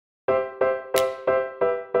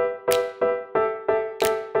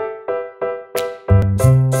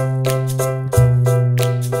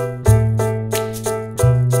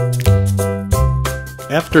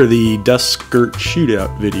After the Dust Skirt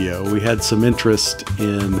Shootout video, we had some interest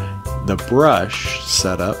in the brush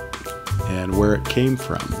setup and where it came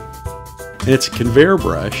from. And it's a conveyor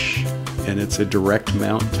brush, and it's a direct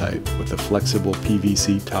mount type with a flexible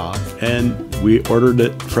PVC top, and we ordered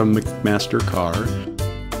it from McMaster-Carr.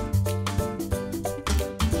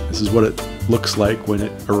 This is what it looks like when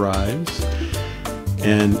it arrives,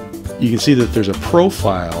 and you can see that there's a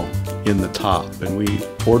profile in the top, and we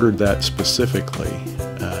ordered that specifically,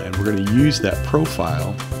 and we're going to use that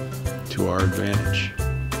profile to our advantage.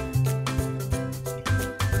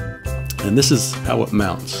 And this is how it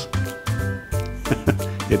mounts.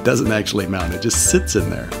 It doesn't actually mount, it just sits in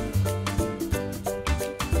there.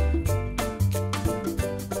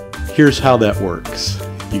 Here's how that works.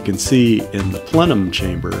 You can see in the plenum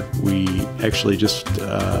chamber, we actually just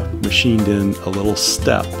machined in a little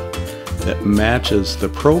step that matches the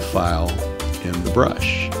profile in the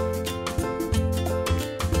brush.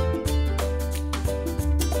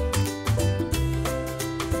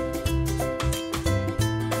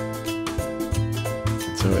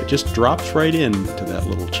 So it just drops right into that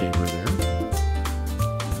little chamber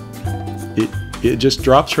there. It just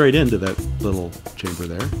drops right into that little chamber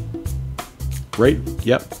there. Right?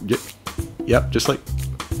 Yep. Just like,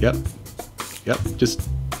 yep. Just.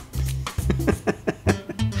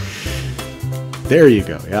 There you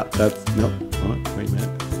go. Yeah, that's, nope. Wait a minute.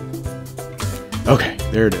 Okay,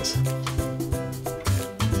 there it is.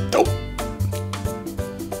 Oh!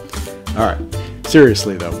 Alright,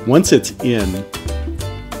 seriously though, once it's in,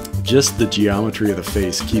 just the geometry of the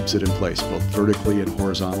face keeps it in place, both vertically and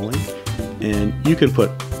horizontally. And you can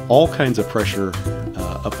put all kinds of pressure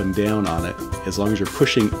up and down on it. As long as you're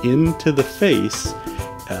pushing into the face,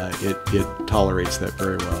 it tolerates that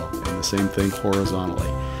very well. And the same thing horizontally.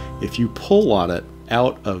 If you pull on it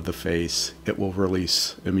out of the face, it will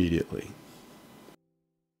release immediately.